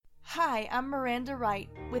Hi, I'm Miranda Wright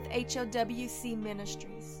with HOWC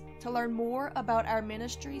Ministries. To learn more about our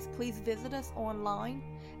ministries, please visit us online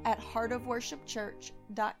at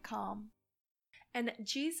heartofworshipchurch.com. And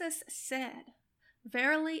Jesus said,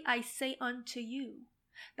 Verily I say unto you,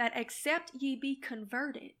 that except ye be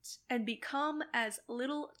converted and become as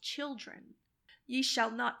little children, ye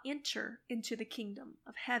shall not enter into the kingdom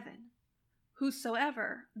of heaven.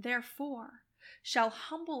 Whosoever, therefore, shall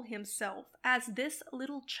humble himself as this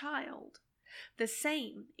little child, the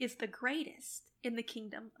same is the greatest in the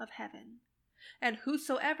kingdom of heaven. And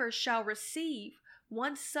whosoever shall receive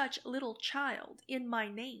one such little child in my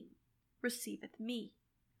name receiveth me.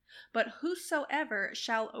 But whosoever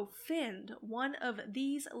shall offend one of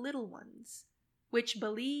these little ones, which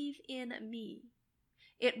believe in me,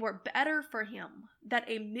 it were better for him that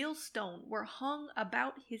a millstone were hung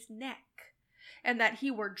about his neck, and that he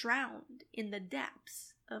were drowned in the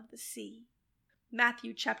depths of the sea.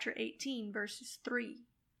 Matthew chapter 18, verses 3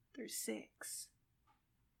 through 6.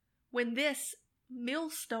 When this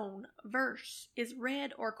millstone verse is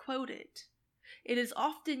read or quoted, it is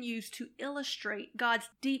often used to illustrate God's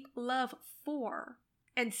deep love for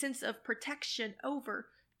and sense of protection over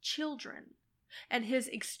children, and his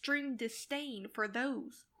extreme disdain for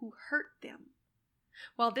those who hurt them.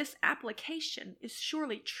 While this application is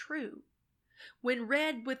surely true, when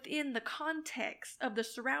read within the context of the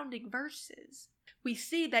surrounding verses, we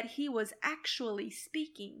see that he was actually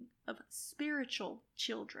speaking of spiritual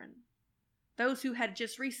children, those who had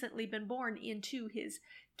just recently been born into his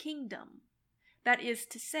kingdom. That is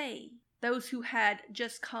to say, those who had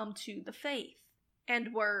just come to the faith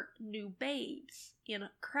and were new babes in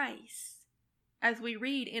Christ. As we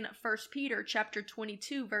read in 1 Peter chapter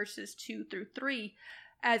 22, verses 2 through 3,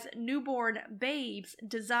 as newborn babes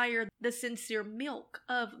desire the sincere milk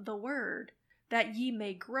of the word, that ye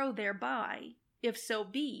may grow thereby, if so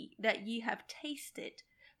be that ye have tasted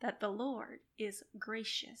that the Lord is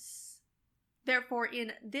gracious. Therefore,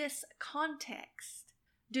 in this context,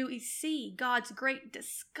 do we see God's great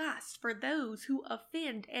disgust for those who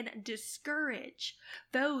offend and discourage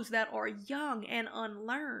those that are young and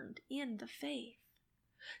unlearned in the faith,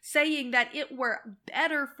 saying that it were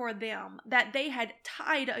better for them that they had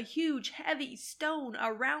tied a huge heavy stone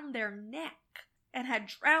around their neck and had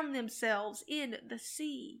drowned themselves in the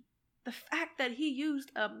sea. The fact that he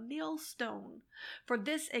used a millstone for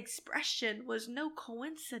this expression was no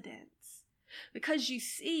coincidence, because you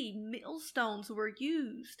see, millstones were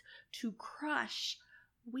used to crush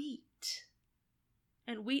wheat.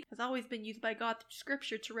 And wheat has always been used by God through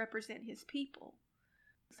Scripture to represent his people.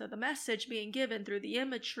 So the message being given through the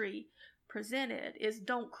imagery presented is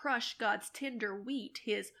don't crush God's tender wheat,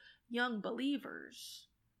 his young believers,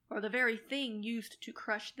 or the very thing used to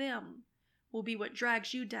crush them will be what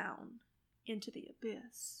drags you down into the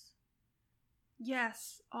abyss.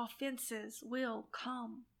 Yes, offenses will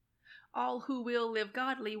come. All who will live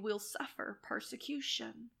godly will suffer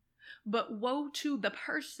persecution. But woe to the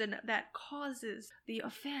person that causes the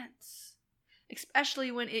offense,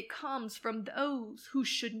 especially when it comes from those who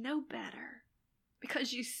should know better.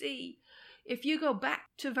 Because you see, if you go back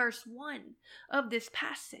to verse 1 of this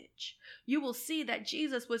passage, you will see that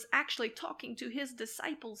Jesus was actually talking to his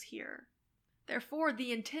disciples here. Therefore,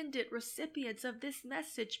 the intended recipients of this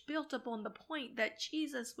message built upon the point that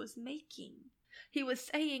Jesus was making. He was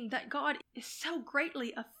saying that God is so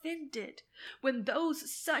greatly offended when those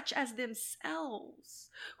such as themselves,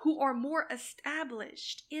 who are more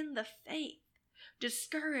established in the faith,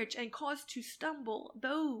 discourage and cause to stumble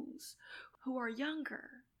those who are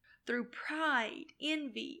younger through pride,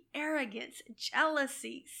 envy, arrogance,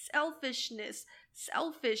 jealousy, selfishness,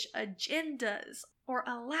 selfish agendas, or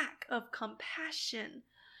a lack of compassion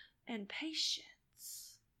and patience.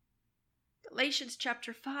 Galatians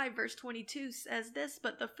chapter 5 verse 22 says this,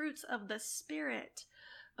 but the fruits of the Spirit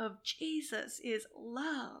of Jesus is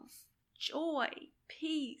love, joy,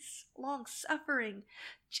 peace, long-suffering,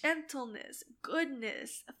 gentleness,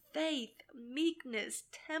 goodness, faith, meekness,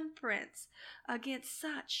 temperance. Against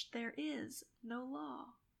such there is no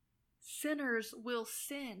law. Sinners will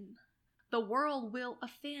sin. The world will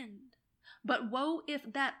offend. But woe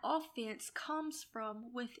if that offense comes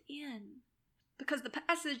from within. Because the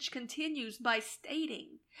passage continues by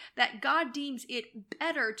stating that God deems it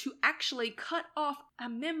better to actually cut off a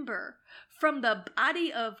member from the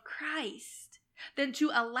body of Christ than to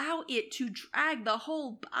allow it to drag the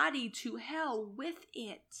whole body to hell with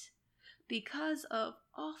it because of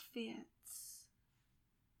offense,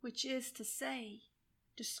 which is to say,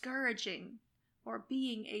 discouraging or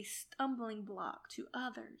being a stumbling block to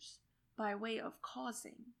others by way of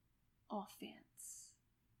causing offense.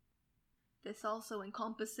 This also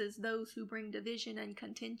encompasses those who bring division and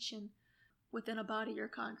contention within a body or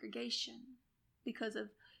congregation because of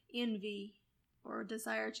envy or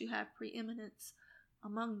desire to have preeminence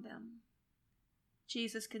among them.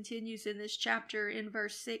 Jesus continues in this chapter in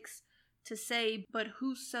verse 6 to say, "But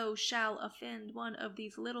whoso shall offend one of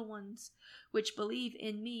these little ones which believe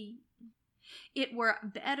in me, it were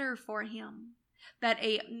better for him that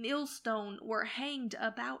a millstone were hanged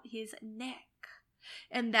about his neck,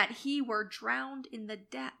 and that he were drowned in the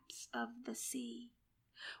depths of the sea.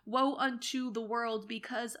 Woe unto the world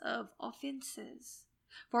because of offenses!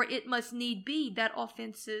 For it must need be that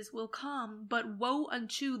offenses will come, but woe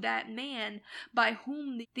unto that man by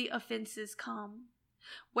whom the offenses come.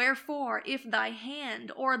 Wherefore, if thy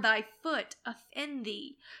hand or thy foot offend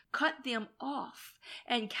thee, cut them off,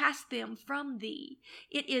 and cast them from thee.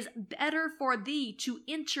 It is better for thee to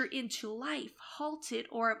enter into life halted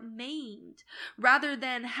or maimed, rather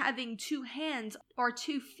than having 2 hands or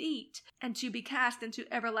 2 feet, and to be cast into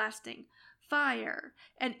everlasting fire.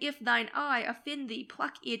 And if thine eye offend thee,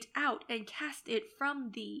 pluck it out, and cast it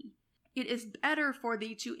from thee. It is better for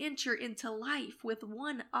thee to enter into life with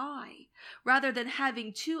 1 eye, rather than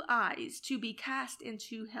having 2 eyes to be cast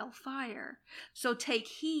into hell fire. So take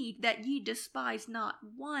heed that ye despise not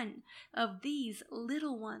one of these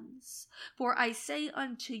little ones. For I say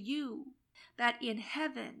unto you, that in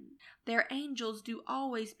heaven their angels do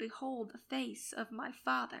always behold the face of my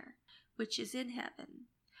Father, which is in heaven.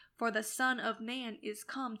 For the Son of Man is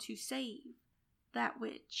come to save that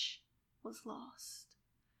which was lost."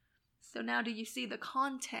 So now do you see the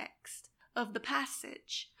context of the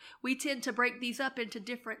passage? We tend to break these up into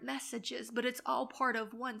different messages, but it's all part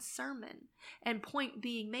of one sermon. And point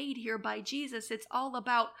being made here by Jesus, it's all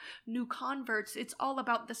about new converts. It's all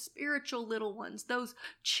about the spiritual little ones, those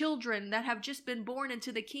children that have just been born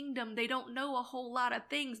into the kingdom. They don't know a whole lot of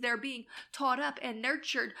things. They're being taught up and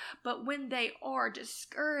nurtured. But when they are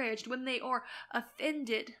discouraged, when they are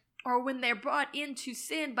offended, or when they're brought into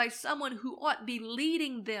sin by someone who ought be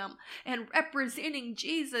leading them and representing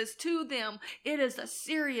Jesus to them, it is a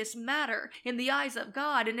serious matter in the eyes of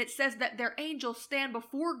God. And it says that their angels stand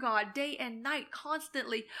before God day and night,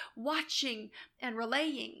 constantly watching and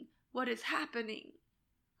relaying what is happening.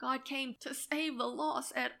 God came to save the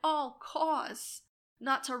lost at all costs,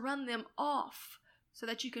 not to run them off so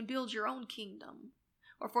that you can build your own kingdom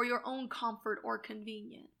or for your own comfort or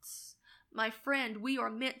convenience. My friend, we are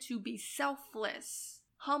meant to be selfless,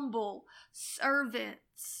 humble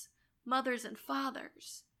servants, mothers and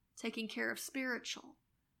fathers, taking care of spiritual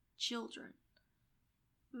children.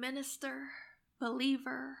 Minister,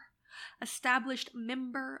 believer, established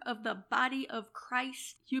member of the body of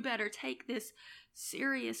Christ, you better take this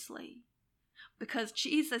seriously, because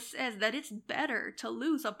Jesus says that it's better to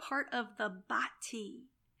lose a part of the body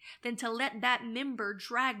than to let that member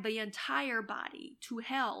drag the entire body to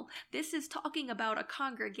hell. This is talking about a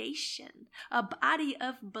congregation, a body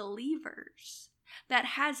of believers that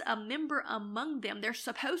has a member among them. They're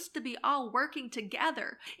supposed to be all working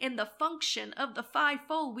together in the function of the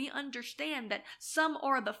fivefold. We understand that some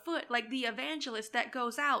are the foot, like the evangelist that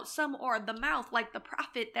goes out. Some are the mouth, like the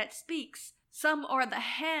prophet that speaks. Some are the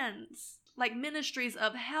hands, like ministries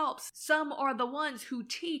of helps. Some are the ones who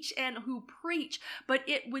teach and who preach, but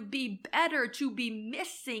it would be better to be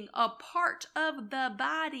missing a part of the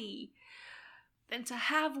body than to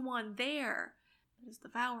have one there that is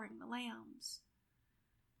devouring the lambs.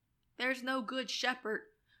 There's no good shepherd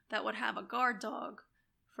that would have a guard dog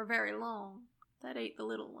for very long that ate the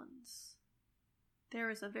little ones. There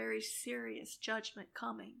is a very serious judgment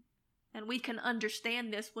coming. And we can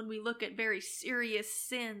understand this when we look at very serious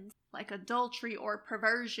sins like adultery or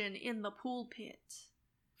perversion in the pulpit,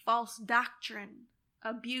 false doctrine,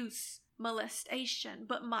 abuse, molestation.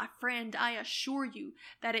 But my friend, I assure you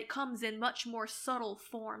that it comes in much more subtle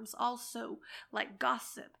forms also, like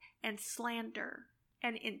gossip and slander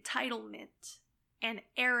and entitlement and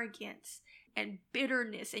arrogance and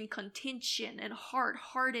bitterness and contention and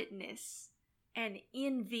hard-heartedness and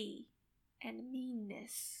envy and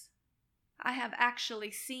meanness. I have actually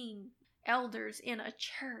seen elders in a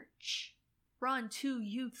church run 2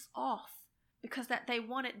 youths off because that they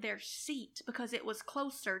wanted their seat because it was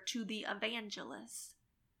closer to the evangelist.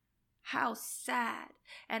 How sad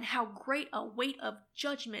and how great a weight of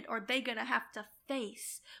judgment are they going to have to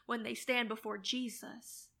face when they stand before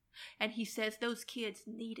Jesus. And he says those kids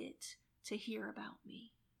needed to hear about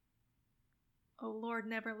me. Oh Lord,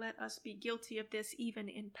 never let us be guilty of this even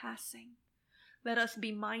in passing. Let us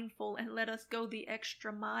be mindful and let us go the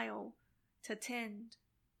extra mile to tend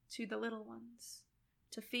to the little ones,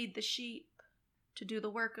 to feed the sheep, to do the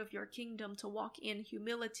work of your kingdom, to walk in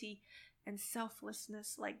humility and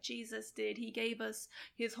selflessness like Jesus did. He gave us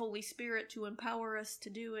His Holy Spirit to empower us to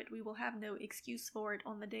do it. We will have no excuse for it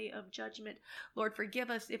on the day of judgment. Lord, forgive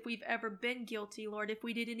us if we've ever been guilty, Lord, if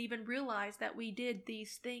we didn't even realize that we did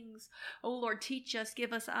these things. Oh Lord, teach us,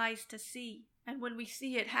 give us eyes to see. And when we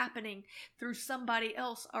see it happening through somebody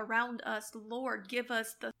else around us, Lord, give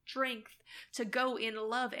us the strength to go in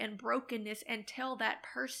love and brokenness and tell that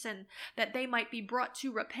person that they might be brought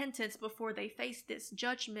to repentance before they face this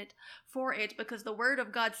judgment for it. Because the Word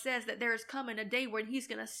of God says that there is coming a day when He's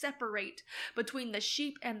going to separate between the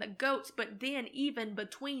sheep and the goats, but then even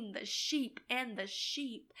between the sheep and the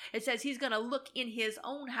sheep, it says He's going to look in His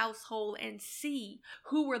own household and see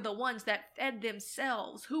who were the ones that fed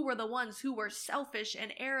themselves, who were the ones who were selfish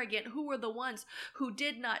and arrogant, who were the ones who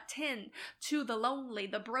did not tend to the lonely,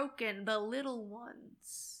 the broken, the little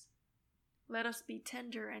ones. Let us be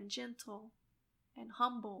tender and gentle and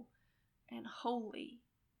humble and holy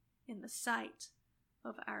in the sight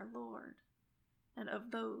of our Lord and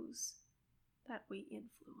of those that we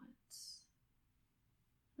influence.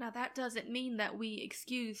 Now, that doesn't mean that we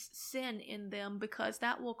excuse sin in them, because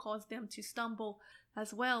that will cause them to stumble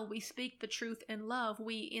as well. We speak the truth in love.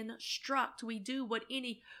 We instruct. We do what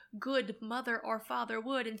any good mother or father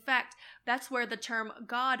would. In fact, that's where the term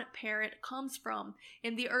godparent comes from.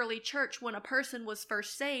 In the early church, when a person was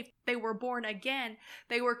first saved, they were born again.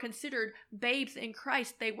 They were considered babes in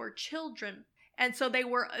Christ. They were children. And so they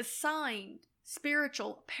were assigned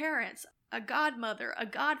spiritual parents, a godmother, a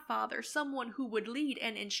godfather, someone who would lead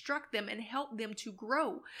and instruct them and help them to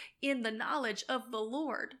grow in the knowledge of the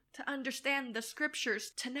Lord, to understand the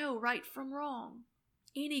scriptures, to know right from wrong.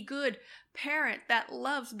 Any good parent that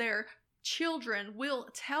loves their children will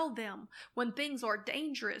tell them when things are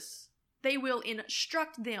dangerous. They will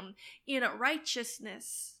instruct them in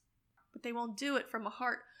righteousness, but they won't do it from a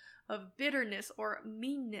heart of bitterness or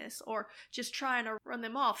meanness or just trying to run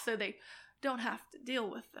them off so they don't have to deal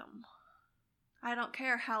with them. I don't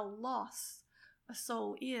care how lost a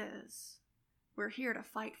soul is, we're here to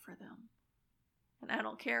fight for them. And I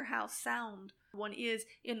don't care how sound one is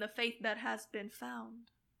in the faith that has been found.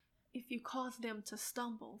 If you cause them to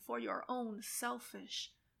stumble for your own selfish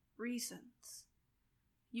reasons,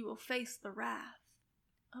 you will face the wrath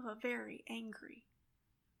of a very angry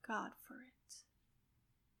God for it.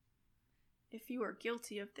 If you are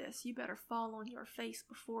guilty of this, you better fall on your face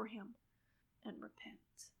before Him and repent.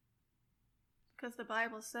 Because the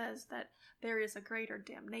Bible says that there is a greater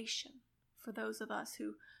damnation for those of us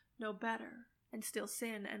who know better and still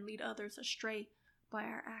sin and lead others astray by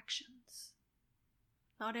our actions.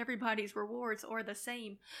 Not everybody's rewards are the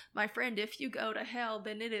same. My friend, if you go to hell,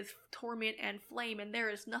 then it is torment and flame, and there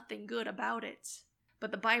is nothing good about it. But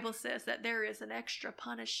the Bible says that there is an extra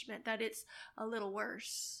punishment, that it's a little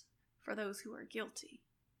worse for those who are guilty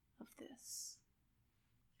of this.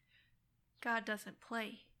 God doesn't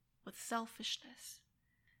play with selfishness,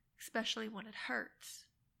 especially when it hurts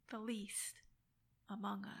the least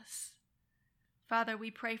among us. Father,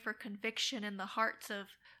 we pray for conviction in the hearts of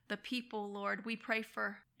the people, Lord. We pray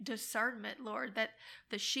for discernment, Lord, that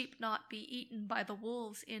the sheep not be eaten by the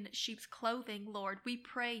wolves in sheep's clothing, Lord. We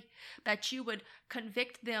pray that you would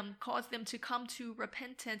convict them, cause them to come to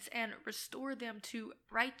repentance and restore them to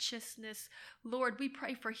righteousness. Lord, we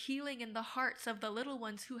pray for healing in the hearts of the little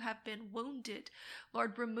ones who have been wounded.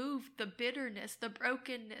 Lord, remove the bitterness, the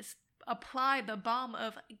brokenness. Apply the balm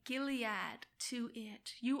of Gilead to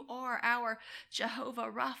it. You are our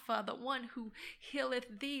Jehovah Rapha, the one who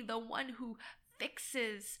healeth thee, the one who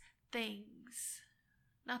fixes things.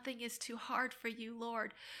 Nothing is too hard for you,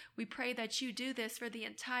 Lord. We pray that you do this for the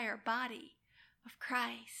entire body of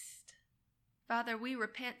Christ. Father, we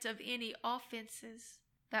repent of any offenses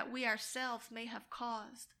that we ourselves may have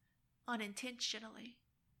caused unintentionally.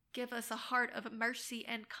 Give us a heart of mercy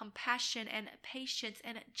and compassion and patience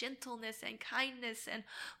and gentleness and kindness and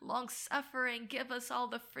long-suffering. Give us all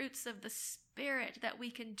the fruits of the Spirit that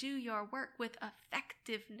we can do your work with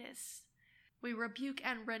effectiveness. We rebuke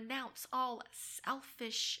and renounce all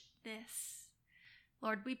selfishness.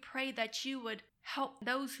 Lord, we pray that you would help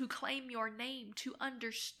those who claim your name to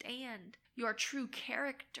understand your true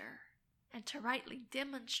character and to rightly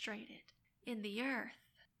demonstrate it in the earth.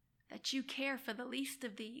 That you care for the least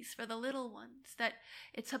of these, for the little ones, that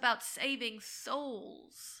it's about saving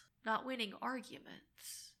souls, not winning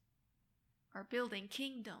arguments, or building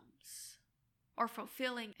kingdoms, or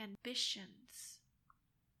fulfilling ambitions.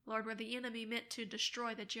 Lord, where the enemy meant to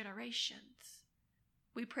destroy the generations,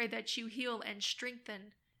 we pray that you heal and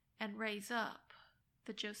strengthen and raise up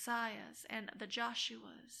the Josiahs and the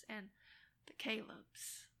Joshuas and the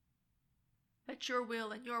Calebs. Let your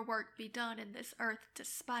will and your work be done in this earth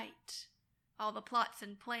despite all the plots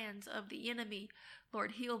and plans of the enemy.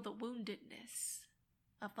 Lord, heal the woundedness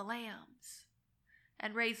of the lambs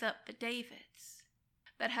and raise up the Davids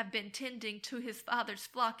that have been tending to his father's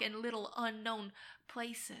flock in little unknown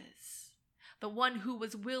places. The one who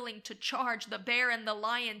was willing to charge the bear and the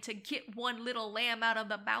lion to get one little lamb out of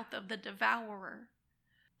the mouth of the devourer.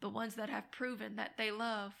 The ones that have proven that they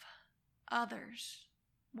love others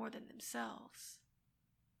more than themselves.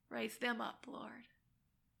 Raise them up, Lord,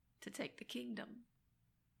 to take the kingdom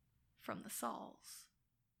from the Sauls.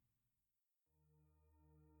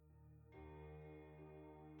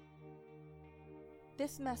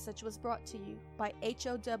 This message was brought to you by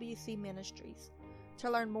HOWC Ministries. To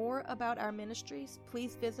learn more about our ministries,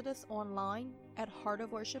 please visit us online at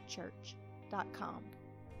heartofworshipchurch.com.